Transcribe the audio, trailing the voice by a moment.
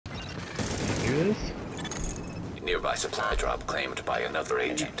do this? Nearby supply drop claimed by another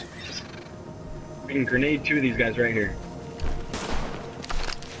agent. We can grenade two of these guys right here.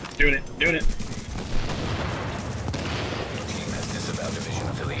 Doing it, doing it. Your team has disavowed division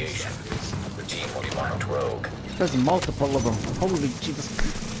affiliation. The team will be marked rogue. There's multiple of them. Holy Jesus.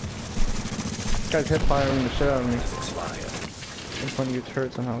 This guy's hip firing the shit out of me. Has expired. In front of you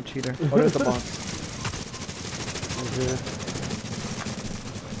turret somehow, cheater. Oh, there's the box. Okay.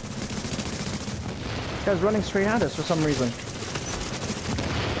 This guy's running straight at us for some reason.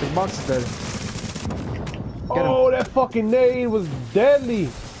 His box is dead. Get Oh, him. that fucking nade was deadly.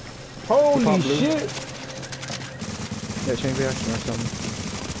 Holy shit. Yeah, chain reaction or something.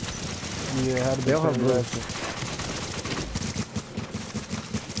 Yeah, it had to be They all have chain blue. reaction.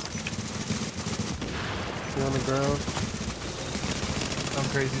 She on the ground. I'm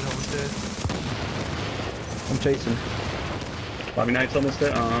crazy, he's almost dead. I'm chasing. Bobby Knight's almost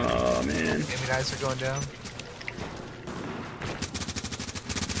dead. Oh man. Enemy knights are going down.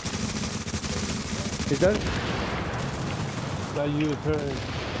 He's dead? Not you, it's hurting.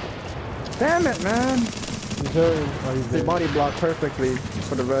 Damn it, man! He's hurting. Oh, he's They dead. body blocked perfectly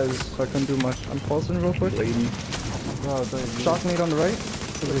for the res, so I couldn't do much. I'm pulsing real quick. No, thank you. Shock nade on the right.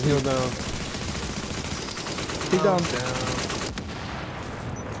 Put his heel down. He's down. Down.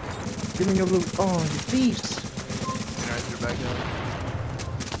 Give me your loot. Oh, you thieves! Knights are back down.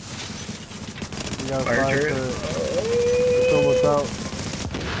 You got Fire fire turret. turret. It's almost out.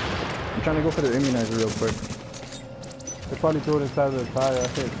 I'm trying to go for the immunizer real quick. They probably threw it inside of the tire. I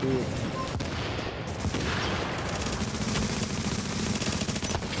can't see it.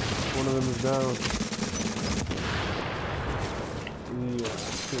 One of them is down. Yeah.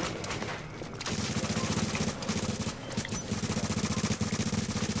 Shit.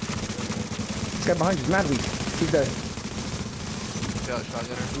 This guy behind you is mad weak. He's dead. Got a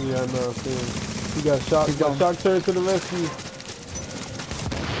shotgunner. Yeah, I know. I see him. He got shot. He's Got down. shock turret to the rescue.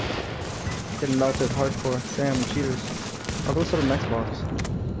 Getting melted hardcore. Damn, cheaters. I'll go to the next box.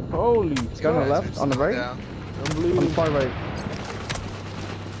 Holy. This guy on the left, on the right, Down. I'm on bleeding. the far right.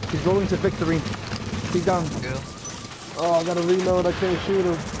 He's rolling to victory. He's down. Kill. Oh, I gotta reload. I can't shoot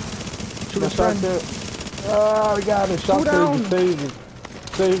him. Shoot My his shot friend. turret. Oh, we got a shot down. turret to save us.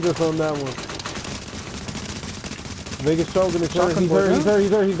 Saved us on that one. Vegas choking his Shotgun He's boy hurt, he's down? hurt, he's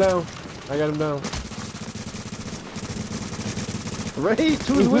hurt, he's down. I got him down. Ray,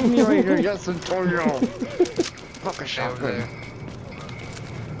 two's with me right here. Yes, Antonio. Fuck a Stay over shotgun. there.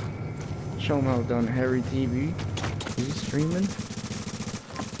 Show him how it's done. Harry TV. He's streaming.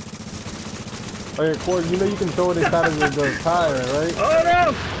 Oh yeah, Corey, you know you can throw it inside of the tire, right? Oh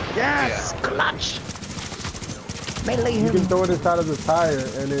no! Yes, clutch. Melee You him. can throw it inside of the tire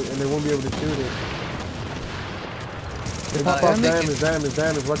and they won't be able to shoot it. It's Pop pop damage.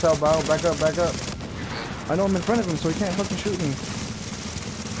 damage. Watch out, Bow. Back up, back up. I know I'm in front of him, so he can't fucking shoot me.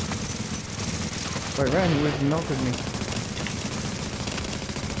 So I ran, he was melted me.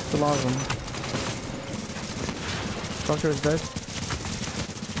 Still on him. Trucker is dead.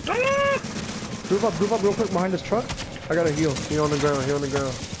 Move up real quick behind this truck. I got a heal. He on the ground, he on the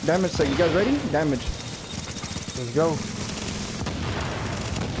ground. Damage set. You guys ready? Damage. Let's go.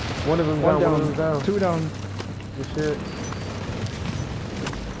 One of them One down, one of them down. down. Two down. Good shit.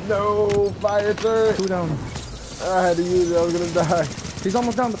 No, fire turret. Two down. I had to use it, I was gonna die. He's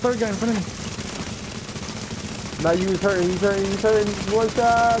almost down. The third guy in front of me. Now you was hurting, he's hurting. One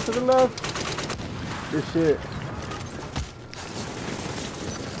shot to the left. Good shit.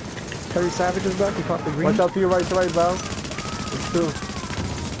 Terry Savage is back. He caught the green. Watch out to your right, Val. It's two.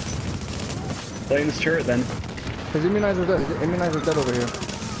 Playing this turret then. His immunizer's dead. His immunizer's dead over here.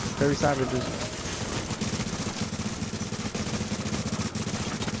 Terry Savage is.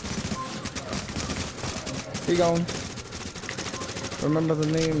 He gone. Remember the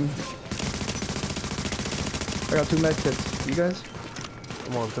name. I got 2 med kits. You guys?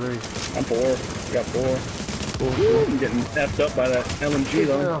 I'm on 3. I'm 4. I got 4. Cool. Woo, I'm getting effed up by that LMG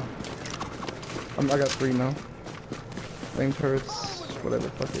though. Yeah. I got 3 now. Flame turrets. Whatever.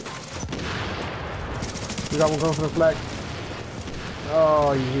 Fuck it. You got one coming for the flag.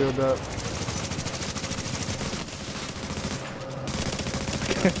 Oh, you healed up.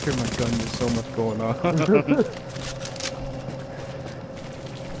 After my gun, there's so much going on.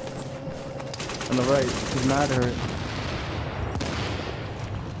 On the right, he's mad hurt.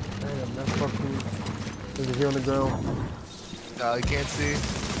 Damn, that's fucking... There's a heel on the ground. You can't see.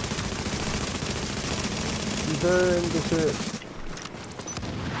 He's hurting, good shit.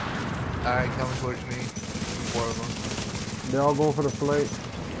 Alright, coming towards me. 4 of them. They're all going for the flame.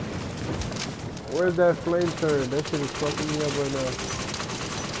 Where's that flame turret? That shit is fucking me up right now.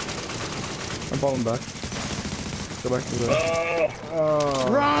 I'm falling back. Go back to the...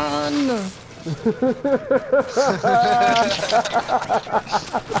 Oh, Run!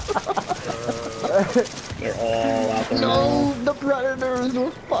 they're all out there. No, the predators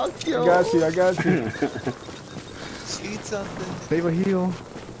will fuck you. I got you, I got you. Eat something. Save a heal.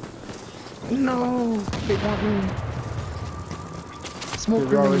 No, they want me.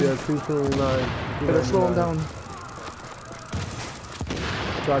 Smoke You're already grenade. at 229. Better slow him down.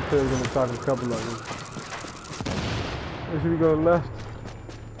 Shot is gonna shock a couple of them. Where should we go left?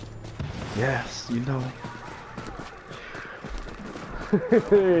 Yes, you know.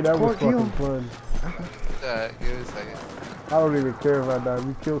 Hey, that was Fuck you. fucking fun. Alright, give it a second. I don't even care if I die.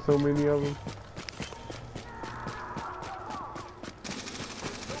 We killed so many of them.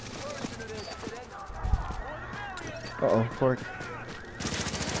 Uh-oh, fork.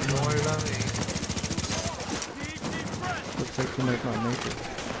 Don't worry about me. Looks like you might not make it.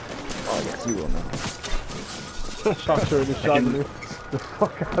 Oh, yes, you will now. Shot her, they shot me. The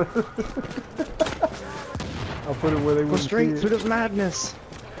fuck out of it. I'll put it where they Go wouldn't straight see through it. this madness.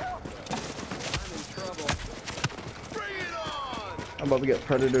 I'm about to get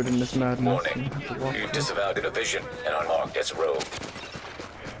predatored in this madness. Warning. I have to walk You away. disavowed a division and are marked as rogue.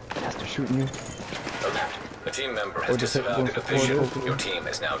 After shooting you. Alert. A team member Or has just hit disavowed a one division. support. Your team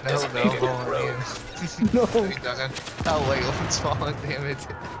is now No, designated rogue. No. Oh wait, one's falling, damn it.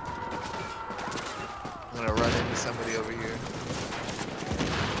 I'm gonna run into somebody over here.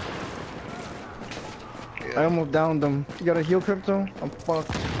 I almost downed them. You got a heal, Crypto? I'm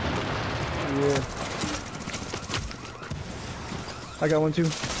fucked. Yeah. I got one too.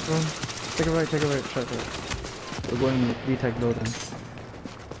 Take a right, take a right, try to. We're going VTech building.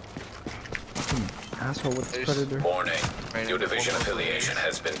 Asshole with the There's- predator. Warning. Your division affiliation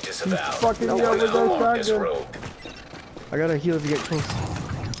has been disavowed. Fucking You yo are with now that marked as shotgun. rogue. I got a heal if you get close.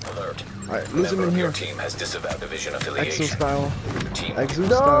 Alert. Alright, A lose him member in of here. your team has disavowed division Exo affiliation. style. Team Exo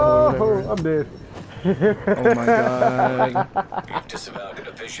style. No, Or I'm whatever. dead. Oh my god. You've disavowed a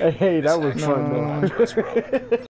division. Hey, that This was action fun will though. mark you as rogue.